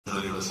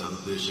സംഘടനയുടെ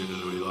സന്ദേശങ്ങൾ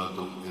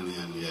ഒഴിവാക്കും എന്ന്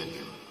ഞാൻ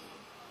വിചാരിക്കുന്നു.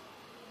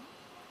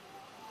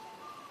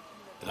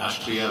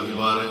 രാഷ്ട്രീയ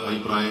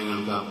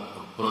അഭിപ്രായങ്ങൾക്ക്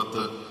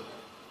അപ്പുറത്ത്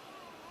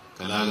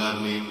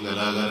കലാകാരനെയും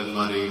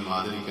കലാകാരന്മാരെയും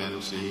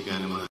ആദരിക്കാനും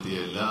സ്നേഹിക്കാനും എത്തിയ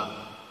എല്ലാ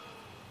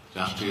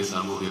രാഷ്ട്രീയ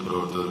സാമൂഹ്യ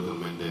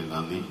പ്രവർത്തകർക്കും എന്റെ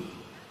നന്ദി.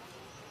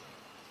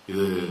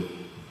 ഇത്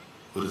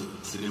ഒരു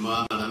സിനിമാ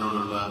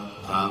നടനോടുള്ള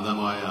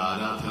ഭ്രാന്തമായ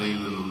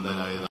ആരാധനയിൽ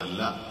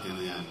നിന്നുണ്ടായതല്ല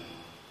എന്ന് ഞാൻ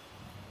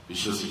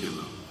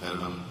വിശ്വസിക്കുന്നു.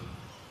 കാരണം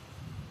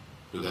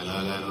ഒരു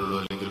കലാകാരനോടോ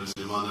അല്ലെങ്കിൽ ഒരു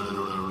സിനിമാ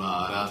നടനോടുള്ള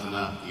ആരാധന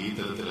ഈ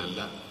തരത്തിലല്ല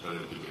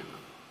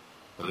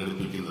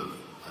പ്രകടിപ്പിക്കുന്നത്.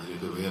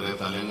 അതിനൊക്കെ വേറെ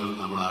തലങ്ങൾ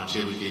നമ്മൾ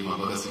ആക്ഷേപിക്കുകയും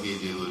അപഹസിക്കുകയും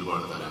ചെയ്യുന്ന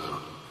ഒരുപാട്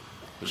തലങ്ങളുണ്ട്.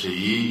 പക്ഷെ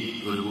ഈ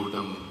ഒരു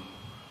കൂട്ടം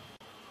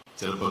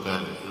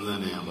ചെറുപ്പക്കാർ എന്ന്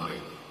തന്നെ ഞാൻ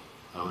പറയുന്നു,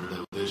 അവരുടെ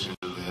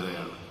ഉദ്ദേശങ്ങൾ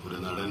വേറെയാണ്. ഒരു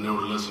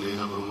നടനോടുള്ള സ്നേഹ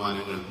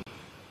ബഹുമാനങ്ങൾ,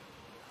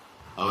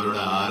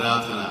 അവരുടെ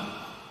ആരാധന,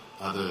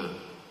 അത്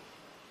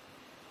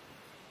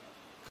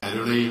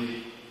കരുണയും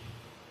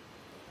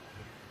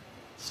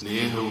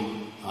സ്നേഹവും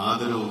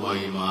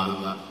ആദരവുമായി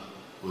മാറുന്ന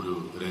ഒരു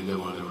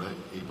രംഗമാണ് ഇവിടെ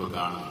ഇപ്പൊ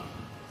കാണുന്നത്.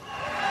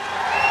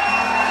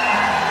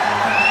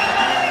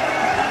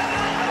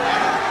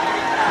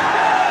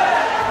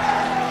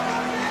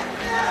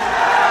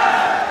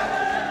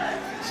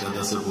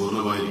 സദസ്സ്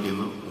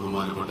പൂർണ്ണമായിരിക്കുന്നു.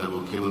 ബഹുമാനപ്പെട്ട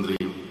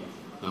മുഖ്യമന്ത്രിയും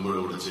നമ്മുടെ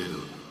കൂടെ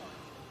ചേരുന്നു.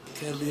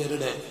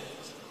 കേരളീയരുടെ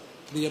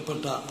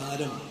പ്രിയപ്പെട്ട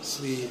താരം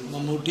ശ്രീ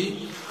മമ്മൂട്ടി,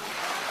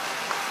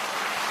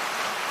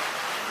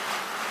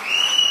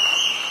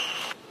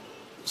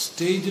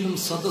 സ്റ്റേജിലും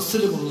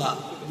സദസ്സിലുമുള്ള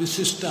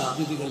വിശിഷ്ട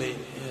അതിഥികളെ,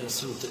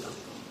 സുഹൃത്തുക്കൾ,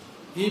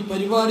 ഈ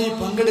പരിപാടി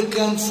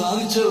പങ്കെടുക്കാൻ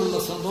സാധിച്ചതിലുള്ള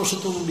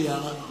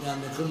സന്തോഷത്തോടുകൂടിയാണ് ഞാൻ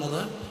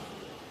നിൽക്കുന്നത്.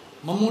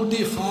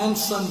 Mammootty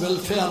fans and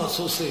welfare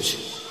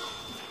association,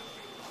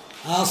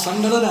 ആ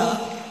സംഘടന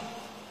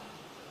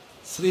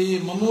ശ്രീ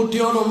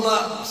മമ്മൂട്ടിയോടുള്ള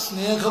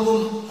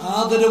സ്നേഹവും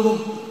ആദരവും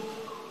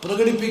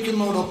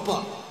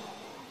പ്രകടിപ്പിക്കുന്നതോടൊപ്പം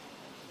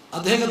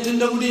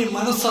അദ്ദേഹത്തിന്റെ കൂടി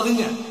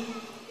മനസ്സറിഞ്ഞ്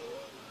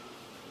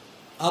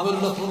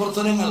അവരുടെ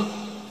പ്രവർത്തനങ്ങൾ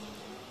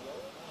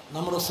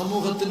നമ്മുടെ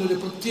സമൂഹത്തിന് ഒരു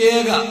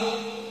പ്രത്യേക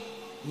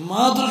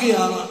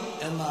മാതൃകയാണ്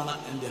എന്നാണ്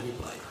എൻ്റെ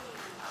അഭിപ്രായം.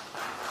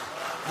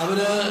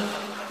 അവര്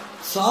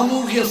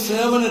സാമൂഹ്യ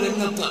സേവന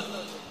രംഗത്ത്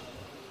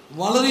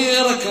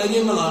വളരെയേറെ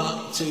കാര്യങ്ങളാണ്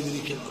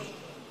ചെയ്തിരിക്കുന്നത്.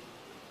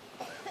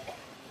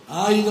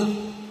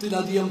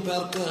 1000-ലധികം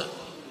പേർക്ക്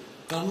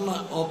കണ്ണ്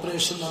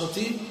ഓപ്പറേഷൻ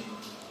നടത്തി,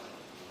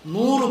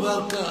 100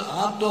 പേർക്ക്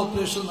ഹാർട്ട്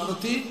ഓപ്പറേഷൻ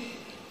നടത്തി.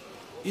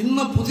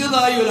 ഇന്ന്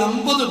പുതിയതായി ഒരു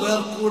 50 പേർ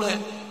കൂടെ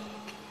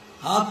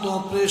ഹാർട്ട്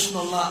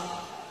ഓപ്പറേഷനുള്ള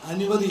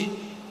അനുമതി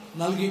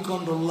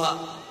നൽകിക്കൊണ്ടുള്ള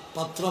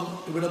പത്രം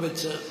ഇവിടെ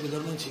വെച്ച്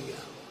വിതരണം ചെയ്യുക.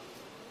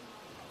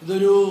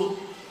 ഇതൊരു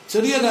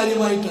ചെറിയ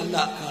കാര്യമായിട്ടല്ല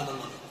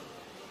കാണുന്നത്,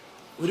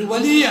 ഒരു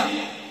വലിയ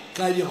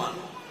കാര്യമാണ്.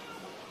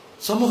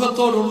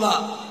 സമൂഹത്തോടുള്ള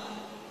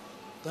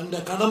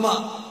തങ്ങളുടെ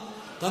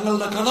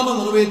കടമ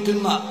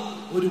നിറവേറ്റുന്ന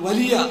ഒരു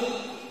വലിയ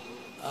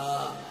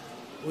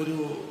ഒരു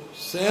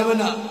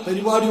സേവന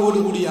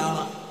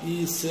പരിപാടിയോടുകൂടിയാണ് ഈ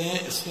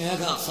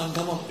സ്നേഹ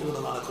സംഗമം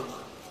ഇവിടെ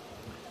നടക്കുന്നത്.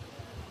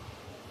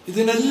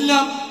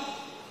 ഇതിനെല്ലാം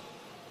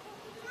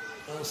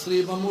ശ്രീ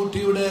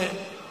മമ്മൂട്ടിയുടെ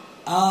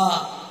ആ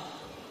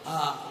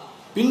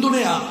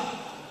പിന്തുണയാണ്,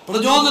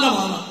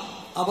 പ്രചോദനമാണ്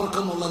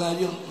അവർക്കെന്നുള്ള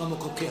കാര്യം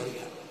നമുക്കൊക്കെ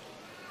അറിയാം.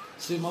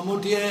 ശ്രീ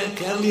മമ്മൂട്ടിയെ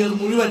കേരളീയർ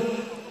മുഴുവൻ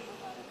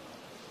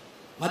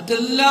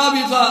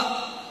മറ്റെല്ലാവിധ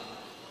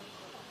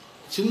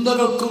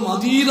ചിന്തകൾക്കും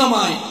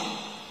അതീതമായി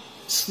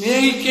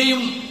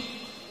സ്നേഹിക്കുകയും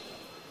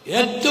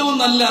ഏറ്റവും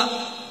നല്ല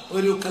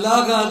ഒരു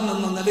കലാകാരൻ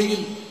എന്ന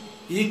നിലയിൽ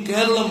ഈ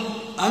കേരളം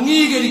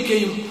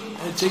അംഗീകരിക്കുകയും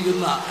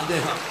ചെയ്യുന്ന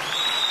അദ്ദേഹം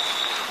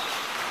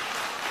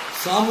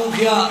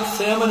സാമൂഹ്യ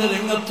സേവന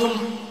രംഗത്തും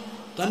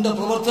തന്റെ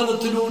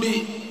പ്രവർത്തനത്തിലൂടെ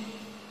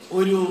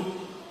ഒരു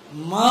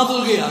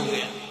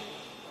മാതൃകയാകുകയാണ്.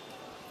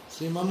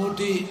 ശ്രീ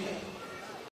മമ്മൂട്ടി